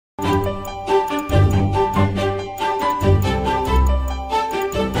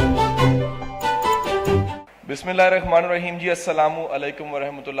بسم اللہ الرحمن الرحیم جی، السلام علیکم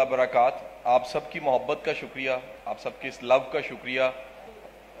ورحمۃ اللہ وبرکاتہ۔ آپ سب کی محبت کا شکریہ، آپ سب کے اس لو کا شکریہ،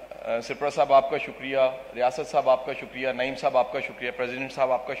 سپرا صاحب آپ کا شکریہ، ریاست صاحب آپ کا شکریہ، نعیم صاحب آپ کا شکریہ، پریزیڈنٹ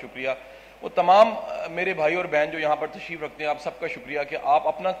صاحب آپ کا شکریہ، وہ تمام میرے بھائی اور بہن جو یہاں پر تشریف رکھتے ہیں، آپ سب کا شکریہ کہ آپ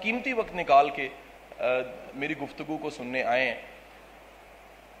اپنا قیمتی وقت نکال کے میری گفتگو کو سننے آئے ہیں۔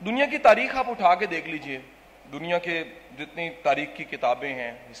 دنیا کی تاریخ آپ اٹھا کے دیکھ لیجئے، دنیا کے جتنی تاریخ کی کتابیں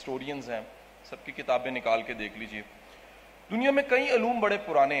ہیں، ہسٹورینز ہیں، سب کی کتابیں نکال کے دیکھ لیجئے۔ دنیا میں کئی علوم بڑے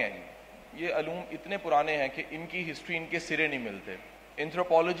پرانے ہیں، یہ علوم اتنے پرانے ہیں کہ ان کی ہسٹری ان کے سرے نہیں ملتے۔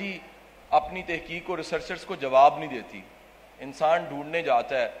 اینتھروپولوجی اپنی تحقیق اور ریسرچرز کو جواب نہیں دیتی، انسان ڈھونڈنے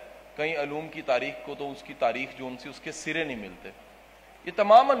جاتا ہے کئی علوم کی تاریخ کو، تو اس کی تاریخ جو ان سے اس کے سرے نہیں ملتے۔ یہ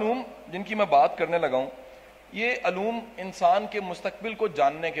تمام علوم جن کی میں بات کرنے لگا ہوں، یہ علوم انسان کے مستقبل کو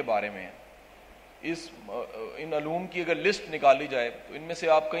جاننے کے بارے میں ہیں۔ ان علوم کی اگر لسٹ نکالی جائے تو ان میں سے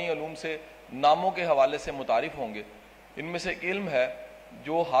آپ کئی علوم سے ناموں کے حوالے سے متعارف ہوں گے۔ ان میں سے ایک علم ہے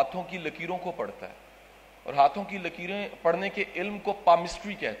جو ہاتھوں کی لکیروں کو پڑھتا ہے، اور ہاتھوں کی لکیریں پڑھنے کے علم کو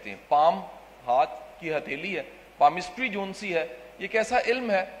پامسٹری کہتے ہیں۔ پام ہاتھ کی ہتھیلی ہے، پامسٹری جون سی ہے، یہ ایک ایسا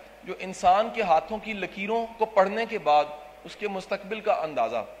علم ہے جو انسان کے ہاتھوں کی لکیروں کو پڑھنے کے بعد اس کے مستقبل کا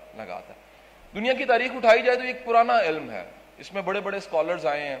اندازہ لگاتا ہے۔ دنیا کی تاریخ اٹھائی جائے تو ایک پرانا علم ہے، اس میں بڑے بڑے اسکالرز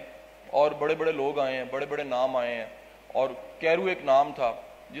آئے ہیں اور بڑے بڑے لوگ آئے ہیں، بڑے بڑے نام آئے ہیں، اور کیرو ایک نام تھا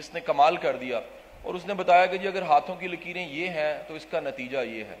جس نے کمال کر دیا، اور اس نے بتایا کہ جی اگر ہاتھوں کی لکیریں یہ ہیں تو اس کا نتیجہ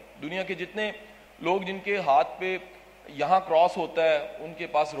یہ ہے۔ دنیا کے جتنے لوگ جن کے ہاتھ پہ یہاں کراس ہوتا ہے ان کے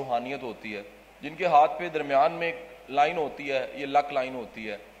پاس روحانیت ہوتی ہے، جن کے ہاتھ پہ درمیان میں لائن ہوتی ہے یہ لک لائن ہوتی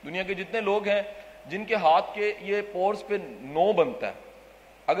ہے۔ دنیا کے جتنے لوگ ہیں جن کے ہاتھ کے یہ پورز پہ نو بنتا ہے،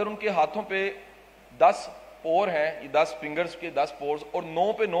 اگر ان کے ہاتھوں پہ 10 پور ہیں، یہ 10 فنگرز کے 10 پورز، اور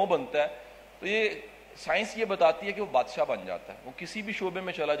 9 پہ 9 بنتا ہے، تو یہ سائنس یہ بتاتی ہے کہ وہ بادشاہ بن جاتا ہے، وہ کسی بھی شعبے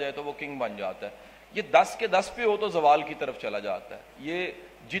میں چلا جائے تو وہ کنگ بن جاتا ہے۔ یہ 10 کے 10 پہ ہو تو زوال کی طرف چلا جاتا ہے۔ یہ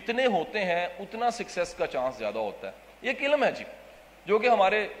جتنے ہوتے ہیں اتنا سکسیس کا چانس زیادہ ہوتا ہے۔ یہ ایک علم ہے جی، جو کہ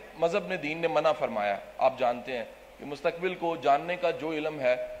ہمارے مذہب نے، دین نے منع فرمایا ہے۔ آپ جانتے ہیں کہ مستقبل کو جاننے کا جو علم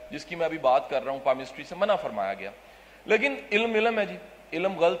ہے جس کی میں ابھی بات کر رہا ہوں، پامسٹری سے منع فرمایا گیا۔ لیکن علم ہے جی،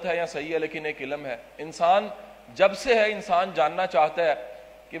 علم غلط ہے یا صحیح ہے لیکن ایک علم ہے۔ انسان جب سے ہے انسان جاننا چاہتا ہے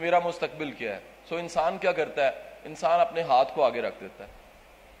کہ میرا مستقبل کیا ہے، سو انسان کیا کرتا ہے، انسان اپنے ہاتھ کو آگے رکھ دیتا ہے،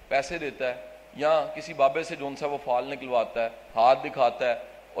 پیسے دیتا ہے یا کسی بابے سے جون سا وہ فال نکلواتا ہے، ہاتھ دکھاتا ہے،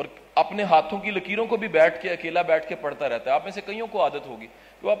 اور اپنے ہاتھوں کی لکیروں کو بھی بیٹھ کے اکیلا بیٹھ کے پڑھتا رہتا ہے۔ آپ میں سے کئیوں کو عادت ہوگی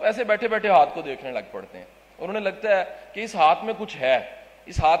کہ وہ آپ ایسے بیٹھے بیٹھے ہاتھ کو دیکھنے لگ پڑتے ہیں، اور انہیں لگتا ہے کہ اس ہاتھ میں کچھ ہے،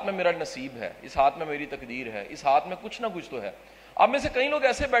 اس ہاتھ میں میرا نصیب ہے، اس ہاتھ میں میری تقدیر ہے، اس ہاتھ میں کچھ نہ کچھ تو ہے۔ آپ میں سے کئی لوگ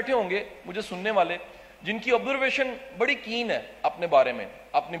ایسے بیٹھے ہوں گے مجھے سننے والے جن کی آبزرویشن بڑی کین ہے اپنے بارے میں،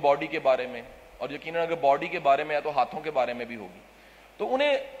 اپنی باڈی کے بارے میں، اور یقیناً اگر باڈی کے بارے میں ہے تو ہاتھوں کے بارے میں بھی ہوگی۔ تو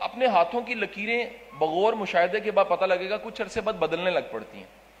انہیں اپنے ہاتھوں کی لکیریں بغور مشاہدے کے بعد پتہ لگے گا کچھ عرصے بعد بدلنے لگ پڑتی ہیں،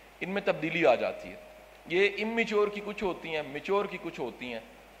 ان میں تبدیلی آ جاتی ہے۔ یہ امیچور کی کچھ ہوتی ہیں، میچور کی کچھ ہوتی ہیں۔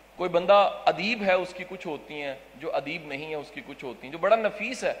 کوئی بندہ ادیب ہے اس کی کچھ ہوتی ہیں، جو ادیب نہیں ہے اس کی کچھ ہوتی ہیں۔ جو بڑا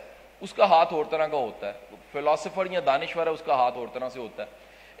نفیس ہے اس کا ہاتھ اور طرح کا ہوتا ہے، فلاسفر یا دانشور ہے اس کا ہاتھ اور طرح سے ہوتا ہے،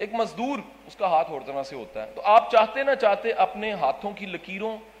 ایک مزدور اس کا ہاتھ اور طرح سے ہوتا ہے۔ تو آپ چاہتے نہ چاہتے اپنے ہاتھوں کی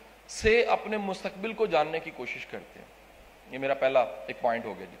لکیروں سے اپنے مستقبل کو جاننے کی کوشش کرتے ہیں۔ یہ میرا پہلا ایک پوائنٹ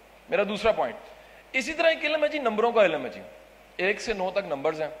ہو گیا جی۔ میرا دوسرا پوائنٹ، اسی طرح ایک علم ہے جی، نمبروں کا علم ہے جی۔ 1 سے 9 تک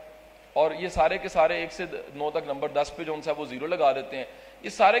نمبرز ہیں، اور یہ سارے کے سارے 1 سے 9 تک نمبر، 10 پہ جو ان سے وہ 0 لگا دیتے ہیں۔ یہ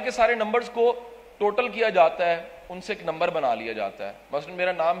سارے کے سارے نمبرز کو ٹوٹل کیا جاتا ہے، ان سے ایک نمبر بنا لیا جاتا ہے۔ مثلا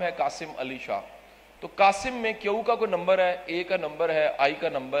میرا نام ہے قاسم علی شاہ، تو قاسم میں کیو کا کوئی نمبر ہے، اے کا نمبر ہے، آئی کا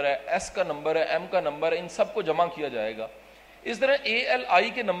نمبر ہے، ایس کا نمبر ہے، ایم کا نمبر ہے، ان سب کو جمع کیا جائے گا۔ اس طرح اے ایل آئی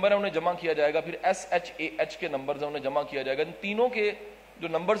کے نمبر ہیں انہیں جمع کیا جائے گا، پھر ایس ایچ اے ایچ کے نمبرز ہیں انہیں جمع کیا جائے گا۔ ان تینوں کے جو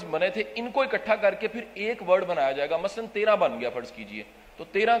نمبرز بنے تھے ان کو اکٹھا کر کے پھر ایک ورڈ بنایا جائے گا۔ مثلا 13 بن گیا فرض کیجئے، تو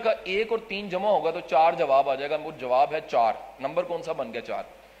 13 کا 1 اور 3 جمع ہوگا تو 4 جواب آ جائے گا۔ وہ جواب ہے 4، نمبر کون سا بن گیا 4۔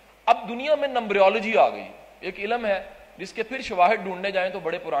 اب دنیا میں نمبریولوجی آ گئی، ایک علم ہے جس کے پھر شواہد ڈھونڈنے جائیں تو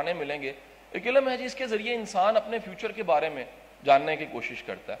بڑے پرانے ملیں گے۔ ایک علم ہے جس کے ذریعے انسان اپنے فیوچر کے بارے میں جاننے کی کوشش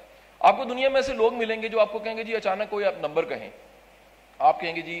کرتا ہے۔ آپ کو دنیا میں ایسے لوگ ملیں گے جو آپ کو کہیں گے جی اچانک کوئی آپ نمبر کہیں، آپ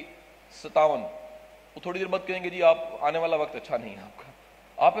کہیں گے جی 57، وہ تھوڑی دیر بعد کہیں گے جی آپ آنے والا وقت اچھا نہیں ہے آپ کا۔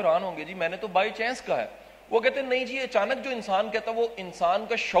 آپ حیران ہوں گے جی میں نے تو بائی چانس کہا ہے۔ وہ کہتے ہیں نہیں جی اچانک جو انسان کہتا وہ انسان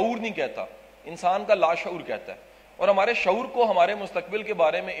کا شعور نہیں کہتا، انسان کا لاشعور کہتا ہے۔ اور ہمارے شعور کو ہمارے مستقبل کے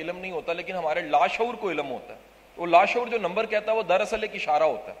بارے میں علم نہیں ہوتا، لیکن ہمارے لاشعور کو علم ہوتا ہے۔ تو لاشعور جو نمبر کہتا ہے وہ دراصل ایک اشارہ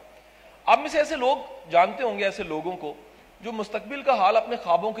ہوتا ہے۔ آپ میں سے ایسے لوگ جانتے ہوں گے ایسے لوگوں کو جو مستقبل کا حال اپنے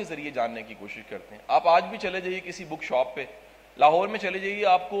خوابوں کے ذریعے جاننے کی کوشش کرتے ہیں۔ آپ آج بھی چلے جائیے کسی بک شاپ پہ، لاہور میں چلے جائیے،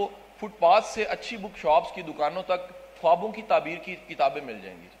 آپ کو فٹ پاتھ سے اچھی بک شاپس کی دکانوں تک خوابوں کی تعبیر کی کتابیں مل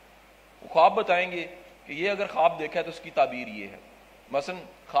جائیں گی۔ وہ خواب بتائیں گے کہ کہ یہ اگر خواب دیکھا ہے تو اس کی تعبیر یہ ہے. مثلا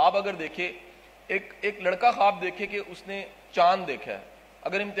خواب اگر دیکھے, ایک لڑکا خواب دیکھے کہ اس نے چاند دیکھا ہے,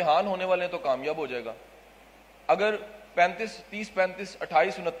 اگر امتحان ہونے والے ہیں تو کامیاب ہو جائے گا. اگر 35 30 35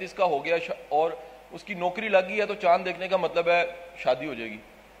 28 29 کا ہو گیا اور اس کی نوکری لگ گئی ہے تو چاند دیکھنے کا مطلب ہے شادی ہو جائے گی.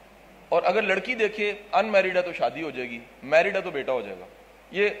 اور اگر لڑکی دیکھے ان میرڈ ہے تو شادی ہو جائے گی, میرڈ ہے تو بیٹا ہو جائے گا.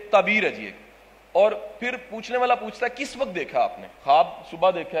 یہ تعبیر ہے جی ایک. اور پھر پوچھنے والا پوچھتا ہے کس وقت دیکھا آپ نے خواب؟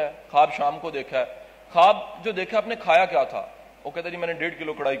 صبح دیکھا ہے, خواب شام کو دیکھا ہے, خواب جو دیکھا آپ نے کھایا کیا تھا؟ وہ کہتا ہے جی میں نے 1.5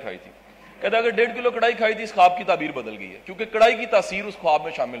 کلو کڑائی کھائی تھی. کہتا ہے اگر 1.5 کلو کڑائی کھائی تھی, اس خواب کی تعبیر بدل گئی ہے, کیونکہ کڑائی کی تاثیر اس خواب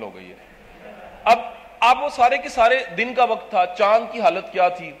میں شامل ہو گئی ہے. اب آپ وہ سارے کے سارے دن کا وقت تھا, چاند کی حالت کیا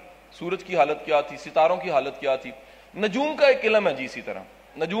تھی, سورج کی حالت کیا تھی, ستاروں کی حالت کیا تھی. نجوم کا ایک علم ہے جی, اسی طرح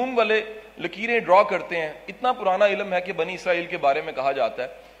نجوم والے لکیریں ڈرا کرتے ہیں. اتنا پرانا علم ہے کہ بنی اسرائیل کے بارے میں کہا جاتا ہے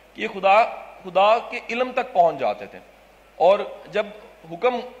کہ یہ خدا کے علم تک پہنچ جاتے تھے. اور جب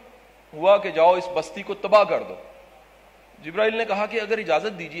حکم ہوا کہ جاؤ اس بستی کو تباہ کر دو, جبرائیل نے کہا کہ اگر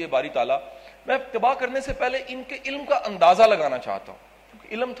اجازت دیجیے باری تعالیٰ, میں تباہ کرنے سے پہلے ان کے علم کا اندازہ لگانا چاہتا ہوں.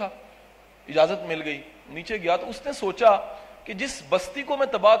 کیونکہ علم تھا, اجازت مل گئی, نیچے گیا تو اس نے سوچا کہ جس بستی کو میں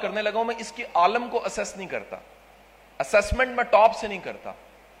تباہ کرنے لگا ہوں میں اس کے عالم کو اسیس نہیں کرتا, اسیسمنٹ میں ٹاپ سے نہیں کرتا,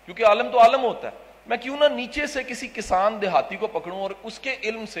 کیونکہ عالم تو عالم ہوتا ہے. میں کیوں نہ نیچے سے کسی کسان دیہاتی کو پکڑوں اور اس کے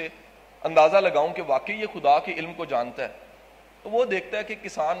علم سے اندازہ لگاؤں کہ واقعی یہ خدا کے علم کو جانتا ہے. تو وہ دیکھتا ہے کہ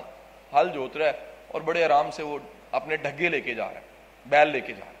کسان ہل جوت رہا ہے اور بڑے آرام سے وہ اپنے ڈھگے لے کے جا رہا ہے, بیل لے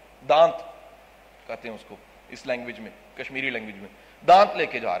کے جا رہا ہے, دانت کہتے ہیں اس کو اس لینگویج میں, کشمیری لینگویج میں دانت لے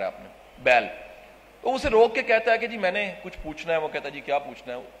کے جا رہا ہے اپنے بیل. تو اسے روک کے کہتا ہے کہ جی میں نے کچھ پوچھنا ہے. وہ کہتا ہے جی کیا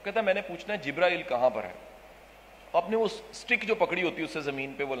پوچھنا ہے؟ وہ کہتا ہے میں نے پوچھنا ہے جبرائیل کہاں پر ہے. اپنے وہ سٹک جو پکڑی ہوتی ہے اس سے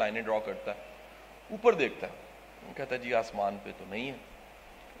زمین پہ وہ لائنیں ڈرا کرتا ہے, اوپر دیکھتا ہے, وہ کہتا ہے جی آسمان پہ تو نہیں ہے.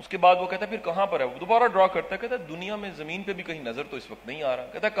 اس کے بعد وہ کہتا ہے پھر کہاں پر ہے؟ وہ دوبارہ ڈرا کرتا ہے, کہتا ہے دنیا میں زمین پہ بھی کہیں نظر تو اس وقت نہیں آ رہا.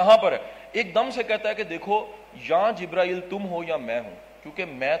 کہتا ہے کہاں پر ہے؟ ایک دم سے کہتا ہے کہ دیکھو یا جبرائیل تم ہو یا میں ہوں, کیونکہ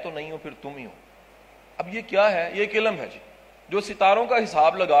میں تو نہیں ہوں پھر تم ہی ہو. اب یہ کیا ہے؟ یہ ایک علم ہے جی, جو ستاروں کا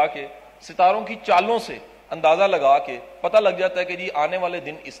حساب لگا کے, ستاروں کی چالوں سے اندازہ لگا کے پتہ لگ جاتا ہے کہ جی آنے والے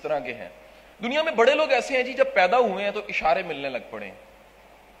دن اس طرح کے ہیں. دنیا میں بڑے لوگ ایسے ہیں جی جب پیدا ہوئے ہیں تو اشارے ملنے لگ پڑے ہیں.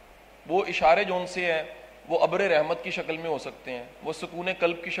 وہ اشارے جو ان سے ہیں وہ ابر رحمت کی شکل میں ہو سکتے ہیں, وہ سکون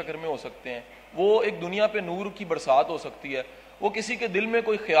قلب کی شکل میں ہو سکتے ہیں, وہ ایک دنیا پہ نور کی برسات ہو سکتی ہے, وہ کسی کے دل میں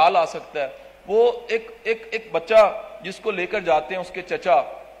کوئی خیال آ سکتا ہے. وہ ایک بچہ جس کو لے کر جاتے ہیں اس کے چچا,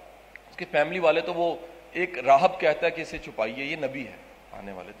 اس کے فیملی والے, تو وہ ایک راہب کہتا ہے کہ اسے چھپائیے, یہ نبی ہے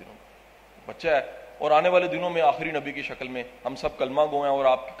آنے والے دنوں میں, بچہ ہے اور آنے والے دنوں میں آخری نبی کی شکل میں ہم سب کلمہ گو ہیں اور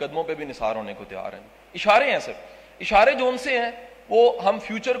آپ کے قدموں پہ بھی نثار ہونے کو تیار ہیں. اشارے ہیں سر, اشارے جو ان سے ہیں وہ ہم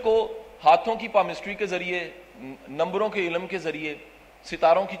فیوچر کو ہاتھوں کی پامسٹری کے ذریعے, نمبروں کے علم کے ذریعے,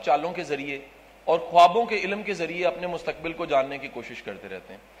 ستاروں کی چالوں کے ذریعے اور خوابوں کے علم کے ذریعے اپنے مستقبل کو جاننے کی کوشش کرتے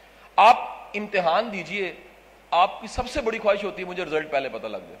رہتے ہیں. آپ امتحان دیجئے, آپ کی سب سے بڑی خواہش ہوتی ہے مجھے رزلٹ پہلے پتہ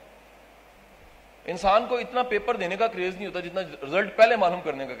لگ جائے. انسان کو اتنا پیپر دینے کا کریز نہیں ہوتا جتنا رزلٹ پہلے معلوم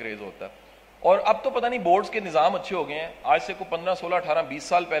کرنے کا کریز ہوتا ہے. اور اب تو پتہ نہیں بورڈز کے نظام اچھے ہو گئے ہیں. آج سے کو 15 16 18 20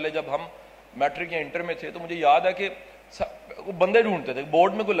 سال پہلے جب ہم میٹرک یا انٹر میں تھے تو مجھے یاد ہے کہ بندے ڈھونڈتے تھے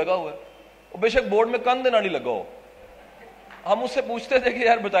بورڈ میں کوئی لگا ہوا ہے, اور بے شک بورڈ میں کند نہ نہیں لگا ہو, ہم اس سے پوچھتے تھے کہ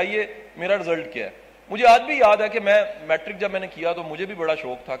یار بتائیے میرا رزلٹ کیا ہے. مجھے آج بھی یاد ہے کہ میں میٹرک جب میں نے کیا تو مجھے بھی بڑا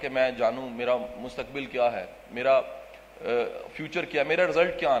شوق تھا کہ میں جانوں میرا مستقبل کیا ہے, میرا فیوچر کیا ہے, میرا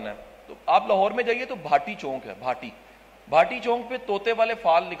رزلٹ کیا آنا ہے. تو آپ لاہور میں جائیے تو بھاٹی چونک ہے, بھاٹی چونک پہ طوطے والے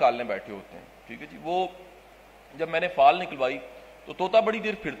فال نکالنے بیٹھے ہوتے ہیں, ٹھیک ہے جی. وہ جب میں نے فال نکلوائی تو طوطا بڑی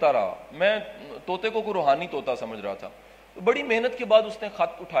دیر پھرتا رہا, میں طوطے کو کوئی روحانی طوطا سمجھ رہا تھا. تو بڑی محنت کے بعد اس نے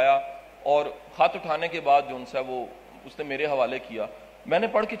خط اٹھایا, اور خط اٹھانے کے بعد جو ان سے وہ اس نے میرے حوالے کیا, میں نے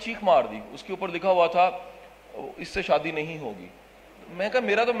پڑھ کے چیخ مار دی. اس کے اوپر لکھا ہوا تھا اس سے شادی نہیں ہوگی. میں کہا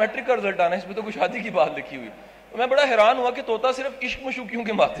میرا تو میٹرک کا رزلٹ آنا ہے, اس میں تو کوئی شادی کی بات لکھی ہوئی. میں بڑا حیران ہوا کہ طوطا صرف عشق مشوقیوں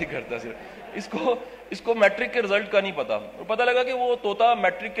کی باتیں کرتا ہے, صرف اس کو میٹرک کے رزلٹ کا نہیں پتا. اور پتہ لگا کہ وہ طوطا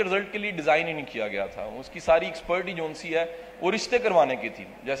میٹرک کے رزلٹ کے لیے ڈیزائن ہی نہیں کیا گیا تھا. اس کی ساری ایکسپرٹی جو سی ہے وہ رشتے کروانے کی تھی,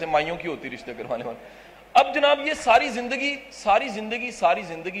 جیسے مائیوں کی ہوتی رشتے کروانے والی. اب جناب یہ ساری زندگی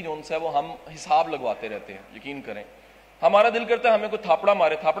جو ہے وہ ہم حساب لگواتے رہتے ہیں. یقین کریں ہمارا دل کرتا ہے ہمیں کوئی تھاپڑا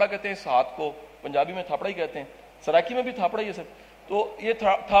مارے, تھاپڑا کہتے ہیں اس ہاتھ کو, پنجابی میں تھاپڑا ہی کہتے ہیں, سرائکی میں بھی تھاپڑا ہی ہے سر. تو یہ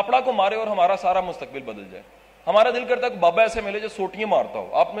تھاپڑا کو مارے اور ہمارا سارا مستقبل بدل جائے. ہمارا دل کرتا ہے کہ بابا ایسے ملے جو سوٹیاں مارتا ہو.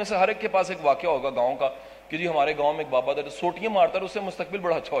 آپ میں سے ہر ایک کے پاس ایک واقعہ ہوگا گاؤں کا کہ جی ہمارے گاؤں میں ایک بابا تھا جو سوٹیاں مارتا اور اس سے مستقبل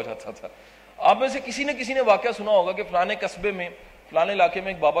بڑا اچھا ہو جاتا تھا. آپ میں سے کسی نے واقعہ سنا ہوگا کہ فلانے قصبے میں فلانے علاقے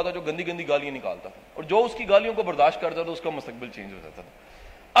میں ایک بابا تھا جو گندی گالیاں نکالتا تھا, اور جو اس کی گالیوں کو برداشت کرتا تھا اس کا مستقبل چینج ہو جاتا تھا.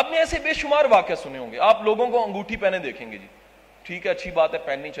 اب نے ایسے بے شمار واقعہ سنے ہوں گے. آپ لوگوں کو انگوٹھی پہنے دیکھیں گے, جی ٹھیک ہے اچھی بات ہے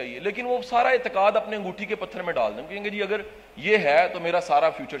پہننی چاہیے, لیکن وہ سارا اعتقاد اپنے انگوٹھی کے پتھر میں ڈال دیں, کہیں گے جی اگر یہ ہے تو میرا سارا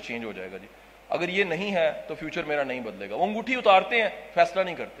فیوچر چینج ہو جائے گا. جی اگر یہ نہیں ہے تو فیوچر میرا نہیں بدلے گا. وہ انگوٹھی اتارتے ہیں, فیصلہ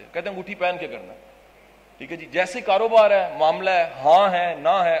نہیں کرتے, کہتے ہیں انگوٹھی پہن کے کرنا. ٹھیک ہے جی, جیسے کاروبار ہے, معاملہ ہے, ہاں ہے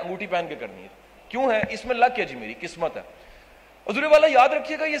نہ ہے, انگوٹھی پہن کے کرنی ہے. کیوں ہے؟ اس میں لک ہے جی, میری قسمت ہے. حضور والا یاد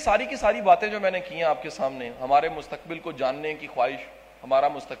رکھیے گا, یہ ساری کی ساری باتیں جو میں نے کی ہیں آپ کے سامنے, ہمارے مستقبل کو جاننے کی خواہش, ہمارا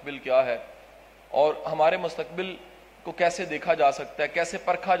مستقبل کیا ہے اور ہمارے مستقبل کو کیسے دیکھا جا سکتا ہے, کیسے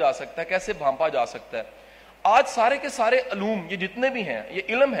پرکھا جا سکتا ہے, کیسے بھانپا جا سکتا ہے. آج سارے کے سارے علوم, یہ جتنے بھی ہیں, یہ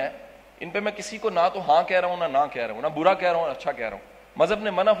علم ہے. ان پہ میں کسی کو نہ تو ہاں کہہ رہا ہوں نہ کہہ رہا ہوں, نہ برا کہہ رہا ہوں نہ اچھا کہہ رہا ہوں. مذہب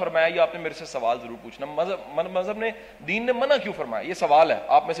نے منع فرمایا, یہ آپ نے میرے سے سوال ضرور پوچھنا, مذہب نے, دین نے منع کیوں فرمایا, یہ سوال ہے,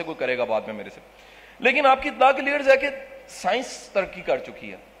 آپ میں سے کوئی کرے گا بعد میں میرے سے. لیکن آپ کی اطلاع کے لیے ہے کہ سائنس ترقی کر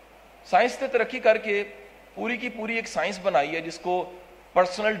چکی ہے. سائنس نے ترقی کر کے پوری کی پوری ایک سائنس بنائی ہے, جس کو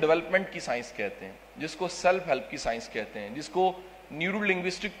پرسنل ڈیولپمنٹ کی سائنس کہتے ہیں, جس کو سیلف ہیلپ کی سائنس کہتے ہیں, جس کو نیورو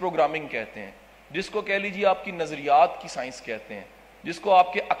لنگوسٹک پروگرامنگ کہتے ہیں, جس کو کہہ لیجیے آپ کی نظریات کی سائنس کہتے ہیں, جس کو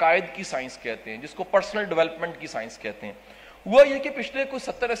آپ کے عقائد کی سائنس کہتے ہیں, جس کو پرسنل ڈیولپمنٹ کی سائنس کہتے ہیں. ہوا یہ کہ پچھلے کوئی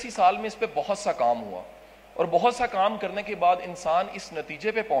 70-80 سال میں اس پہ بہت سا کام ہوا, اور بہت سا کام کرنے کے بعد انسان اس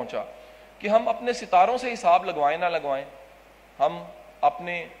نتیجے پہ پہنچا کہ ہم اپنے ستاروں سے حساب لگوائیں نہ لگوائیں, ہم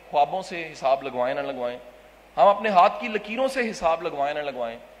اپنے خوابوں سے حساب لگوائیں نہ لگوائیں, ہم اپنے ہاتھ کی لکیروں سے حساب لگوائیں نہ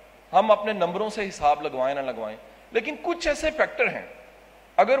لگوائیں, ہم اپنے نمبروں سے حساب لگوائیں نہ لگوائیں, لیکن کچھ ایسے فیکٹر ہیں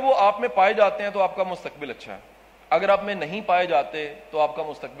اگر وہ آپ میں پائے جاتے ہیں تو آپ کا مستقبل اچھا ہے, اگر آپ میں نہیں پائے جاتے تو آپ کا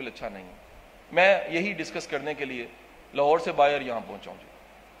مستقبل اچھا نہیں ہے. میں یہی ڈسکس کرنے کے لیے لاہور سے باہر یہاں پہنچا ہوں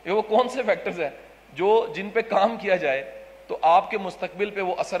جی. یہ وہ کون سے فیکٹرز ہیں جو جن پہ کام کیا جائے تو آپ کے مستقبل پہ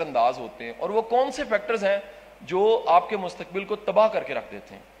وہ اثر انداز ہوتے ہیں, اور وہ کون سے فیکٹرز ہیں جو آپ کے مستقبل کو تباہ کر کے رکھ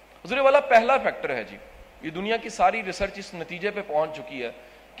دیتے ہیں. حضور والا پہلا فیکٹر ہے جی, یہ دنیا کی ساری ریسرچ اس نتیجے پہ پہنچ چکی ہے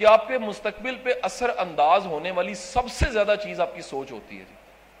کہ آپ کے مستقبل پہ اثر انداز ہونے والی سب سے زیادہ چیز آپ کی سوچ ہوتی ہے جی.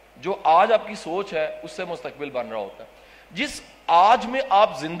 جو آج آپ کی سوچ ہے اس سے مستقبل بن رہا ہوتا ہے. جس آج میں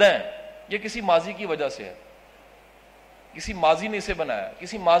آپ زندہ ہیں یہ کسی ماضی کی وجہ سے ہے, کسی ماضی نے اسے بنایا,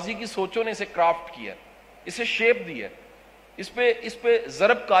 کسی ماضی کی سوچوں نے اسے کرافٹ کیا, اسے شیپ دی ہے, اس پہ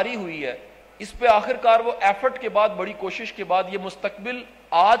ضرب کاری ہوئی ہے, اس پہ آخر کار وہ ایفرٹ کے بعد, بڑی کوشش کے بعد یہ مستقبل,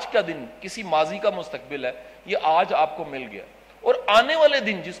 آج کا دن کسی ماضی کا مستقبل ہے, یہ آج آپ کو مل گیا. اور آنے والے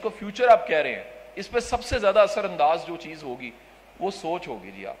دن جس کو فیوچر آپ کہہ رہے ہیں, اس پہ سب سے زیادہ اثر انداز جو چیز ہوگی وہ سوچ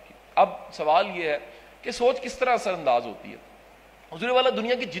ہوگی جی آپ کی. اب سوال یہ ہے کہ سوچ کس طرح اثر انداز ہوتی ہے. حضور والا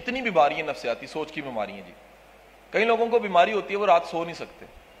دنیا کی جتنی بیماریاں نفسیاتی سوچ کی بیماری ہیں جی, کئی لوگوں کو بیماری ہوتی ہے وہ رات سو نہیں سکتے.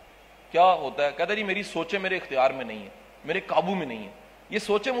 کیا ہوتا ہے؟ کہتا ہے جی میری سوچیں میرے اختیار میں نہیں ہیں, میرے قابو میں نہیں ہیں, یہ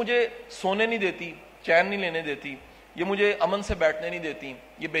سوچیں مجھے سونے نہیں دیتی, چین نہیں لینے دیتی, یہ مجھے امن سے بیٹھنے نہیں دیتی,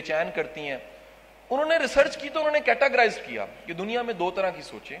 یہ بے چین کرتی ہیں. انہوں نے ریسرچ کی تو انہوں نے کیٹاگرائز کیا کہ دنیا میں 2 طرح کی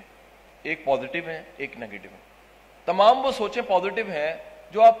سوچیں, ایک پازیٹیو ہیں ایک نیگیٹو ہیں. تمام وہ سوچیں پازیٹیو ہیں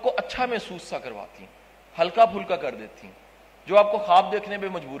جو آپ کو اچھا محسوس سا کرواتی ہیں, ہلکا پھلکا کر دیتی ہیں, جو آپ کو خواب دیکھنے پہ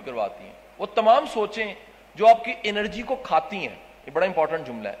مجبور کرواتی ہیں. وہ تمام سوچیں جو آپ کی انرجی کو کھاتی ہیں, یہ بڑا امپورٹنٹ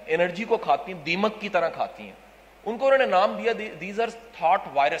جملہ ہے, انرجی کو کھاتی ہیں, دیمک کی طرح کھاتی ہیں, ان کو انہوں نے نام دیا دیز آر تھاٹ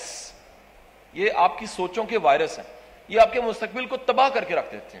وائرس. یہ آپ کی سوچوں کے وائرس ہیں, یہ آپ کے مستقبل کو تباہ کر کے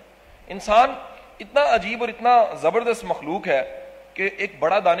رکھ دیتے ہیں. انسان اتنا عجیب اور اتنا زبردست مخلوق ہے کہ ایک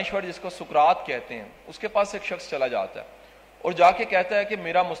بڑا دانشور جس کو سقراط کہتے ہیں, اس کے پاس ایک شخص چلا جاتا ہے اور جا کے کہتا ہے کہ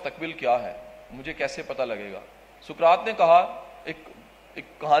میرا مستقبل کیا ہے, مجھے کیسے پتہ لگے گا. سقراط نے کہا, ایک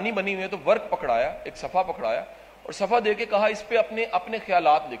کہانی بنی ہوئی ہے, تو ورق پکڑایا, ایک صفحہ پکڑایا اور صفحہ دے کے کہا اس پہ اپنے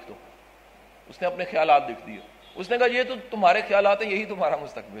خیالات لکھ دو. اس نے اپنے خیالات لکھ دیے. اس نے کہا یہ تو تمہارے خیالات ہیں, یہی تمہارا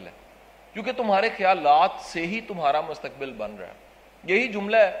مستقبل ہے, کیونکہ تمہارے خیالات سے ہی تمہارا مستقبل بن رہا ہے. یہی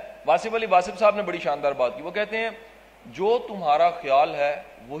جملہ ہے. واصف علی واصف صاحب نے بڑی شاندار بات کی. وہ کہتے ہیں جو تمہارا خیال ہے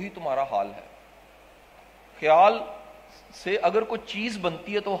وہی تمہارا حال ہے. خیال سے اگر کوئی چیز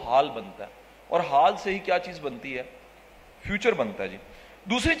بنتی ہے تو حال بنتا ہے, اور حال سے ہی کیا چیز بنتی ہے؟ فیوچر بنتا ہے جی.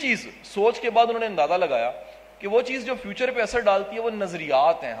 دوسری چیز, سوچ کے بعد انہوں نے اندازہ لگایا کہ وہ چیز جو فیوچر پہ اثر ڈالتی ہے وہ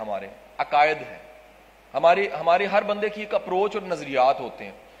نظریات ہیں, ہمارے عقائد ہیں, ہمارے ہر بندے کی ایک اپروچ اور نظریات ہوتے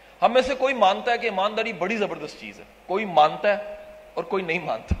ہیں. ہم میں سے کوئی مانتا ہے کہ ایمانداری بڑی زبردست چیز ہے, کوئی مانتا ہے اور کوئی نہیں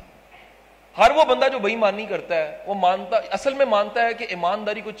مانتا. ہر وہ بندہ جو بے ایمانی کرتا ہے وہ اصل میں مانتا ہے کہ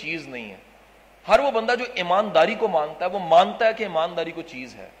ایمانداری کوئی چیز نہیں ہے. ہر وہ بندہ جو ایمانداری کو مانتا ہے وہ مانتا ہے کہ ایمانداری کوئی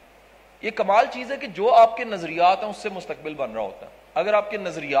چیز ہے. یہ کمال چیز ہے کہ جو آپ کے نظریات ہیں اس سے مستقبل بن رہا ہوتا ہے. اگر آپ کے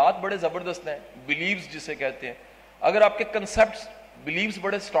نظریات بڑے زبردست ہیں, بلیوز جسے کہتے ہیں, اگر آپ کے کنسپٹس بلیوز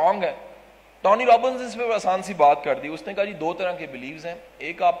بڑے اسٹرانگ ہیں. ٹونی رابنز نے اس پہ آسان سی بات کر دی. اس نے کہا جی 2 طرح کے بلیوز ہیں,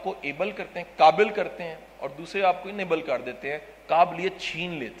 ایک آپ کو ایبل کرتے ہیں, قابل کرتے ہیں, اور دوسرے آپ کو انیبل کر دیتے ہیں, قابلیت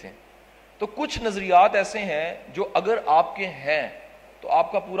چھین لیتے ہیں. تو کچھ نظریات ایسے ہیں جو اگر آپ کے ہیں تو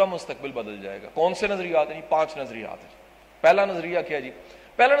آپ کا پورا مستقبل بدل جائے گا. کون سے نظریات ہیں؟ 5 نظریات ہیں. پہلا نظریہ کیا جی؟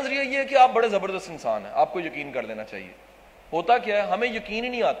 پہلا نظریہ یہ ہے کہ آپ بڑے زبردست انسان ہیں, آپ کو یقین کر لینا چاہیے. ہوتا کیا ہے, ہمیں یقین ہی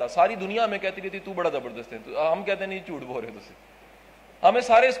نہیں آتا, ساری دنیا ہمیں کہتی رہتی تو بڑا زبردست ہے, ہم کہتے ہیں نہیں جھوٹ بول رہے تھے. ہمیں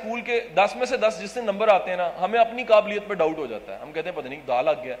سارے اسکول کے 10 میں سے 10 جس سے نمبر آتے ہیں نا, ہمیں اپنی قابلیت پہ ڈاؤٹ ہو جاتا ہے, ہم کہتے ہیں پتہ نہیں دا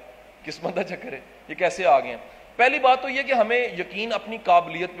لگ گیا, قسمت کا چکر ہے, یہ کیسے آ گئے ہیں. پہلی بات تو یہ کہ ہمیں یقین اپنی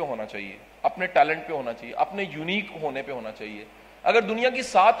قابلیت پہ ہونا چاہیے, اپنے ٹیلنٹ پہ ہونا چاہیے, اپنے یونیک ہونے پہ ہونا چاہیے. اگر دنیا کی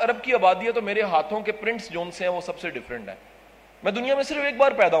 7 ارب کی آبادی ہے تو میرے ہاتھوں کے پرنٹس جون سے ہیں وہ سب سے ڈفرینٹ ہیں. میں دنیا میں صرف ایک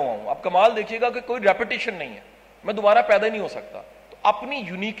بار پیدا ہوا ہوں, آپ کمال دیکھیے گا کہ کوئی ریپیٹیشن نہیں ہے, میں دوبارہ پیدا ہی نہیں ہو سکتا. تو اپنی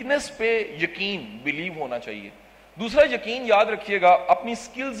یونیکنیس پہ یقین, بلیو ہونا چاہیے. دوسرا یقین یاد رکھیے گا اپنی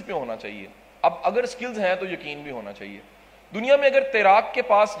سکلز پہ ہونا چاہیے. اب اگر سکلز ہیں تو یقین بھی ہونا چاہیے. دنیا میں اگر تیراک کے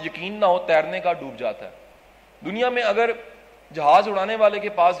پاس یقین نہ ہو تیرنے کا, ڈوب جاتا ہے. دنیا میں اگر جہاز اڑانے والے کے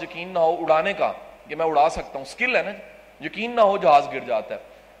پاس یقین نہ ہو اڑانے کا کہ میں اڑا سکتا ہوں, سکل ہے نا, یقین نہ ہو جہاز گر جاتا ہے.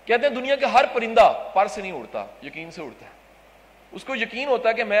 کہتے ہیں دنیا کے ہر پرندہ پر سے نہیں اڑتا, یقین سے اڑتا ہے. اس کو یقین ہوتا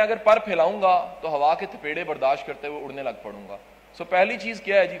ہے کہ میں اگر پر پھیلاؤں گا تو ہوا کے تھپیڑے برداشت کرتے ہوئے اڑنے لگ پڑوں گا. سو پہلی چیز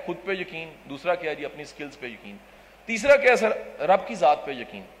کیا ہے جی, خود پہ یقین. دوسرا کیا ہے جی, اپنی سکلز پہ یقین. تیسرا کیا ہے سر, رب کی ذات پہ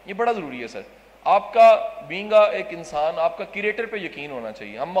یقین. یہ بڑا ضروری ہے سر. آپ کا بینگ ایک انسان, آپ کا کریٹر پہ یقین ہونا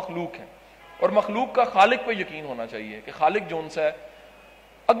چاہیے. ہم مخلوق ہیں اور مخلوق کا خالق پہ یقین ہونا چاہیے کہ خالق جون سا ہے.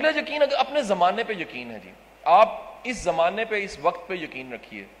 اگلا یقین اپنے زمانے پہ یقین ہے جی. آپ اس زمانے پہ, اس وقت پہ یقین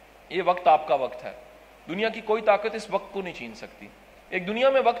رکھیے. یہ وقت آپ کا وقت ہے, دنیا کی کوئی طاقت اس وقت کو نہیں چھین سکتی. ایک دنیا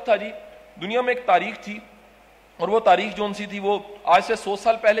میں وقت تھا جی, دنیا میں ایک تاریخ تھی, اور وہ تاریخ جون سی تھی وہ آج سے 100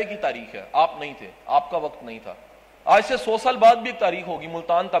 سال پہلے کی تاریخ ہے. آپ نہیں تھے, آپ کا وقت نہیں تھا. آج سے 100 سال بعد بھی ایک تاریخ ہوگی,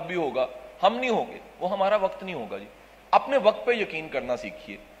 ملتان تب بھی ہوگا, ہم نہیں ہوں گے, وہ ہمارا وقت نہیں ہوگا جی. اپنے وقت پہ یقین کرنا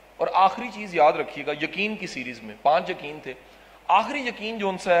سیکھیے. اور آخری چیز یاد رکھیے گا, یقین کی سیریز میں 5 یقین تھے. آخری یقین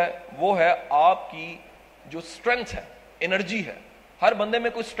جون سا ہے وہ ہے آپ کی جو اسٹرینتھ ہے, انرجی ہے. ہر بندے میں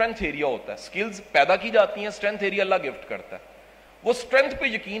کوئی اسٹرینتھ ایریا ہوتا ہے, سکلز پیدا کی جاتی ہیں, اسٹرینتھ ایریا اللہ گفٹ کرتا ہے. وہ اسٹرینتھ پہ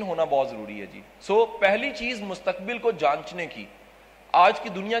یقین ہونا بہت ضروری ہے جی. سو پہلی چیز مستقبل کو جانچنے کی, آج کی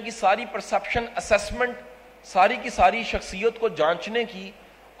دنیا کی ساری پرسپشن, اسیسمنٹ, ساری کی ساری شخصیت کو جانچنے کی.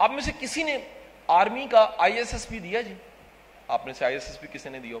 آپ میں سے کسی نے آرمی کا ISSB دیا جی؟ آپ میں سے ISSB کسی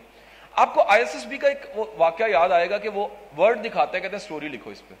نے دیا ہو؟ آپ کو ISSB کا ایک واقعہ یاد آئے گا کہ وہ ورڈ دکھاتے ہیں, کہتے ہیں سٹوری لکھو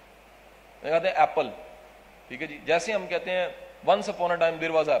اس پہ. کہتے ہیں ایپل, ٹھیک ہے جی. جیسے ہم کہتے ہیں once upon a time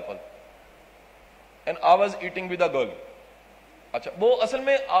there was an apple and I was eating with a girl. اچھا, وہ اصل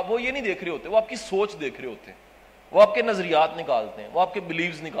میں وہ یہ نہیں دیکھ رہے ہوتے, وہ آپ کی سوچ دیکھ رہے ہوتے ہیں, وہ آپ کے نظریات نکالتے ہیں, وہ آپ کے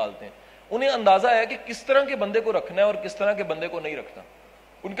بلیوز نکالتے ہیں. انہیں اندازہ ہے کہ کس طرح کے بندے کو رکھنا ہے اور کس طرح کے بندے کو نہیں رکھنا.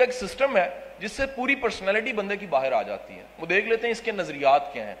 ان کا ایک سسٹم ہے جس سے پوری پرسنالٹی بندے کی باہر آ جاتی ہے. وہ دیکھ لیتے ہیں اس کے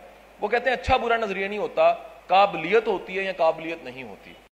نظریات کیا ہیں. وہ کہتے ہیں اچھا برا نظریہ نہیں ہوتا, قابلیت ہوتی ہے یا قابلیت نہیں ہوتی.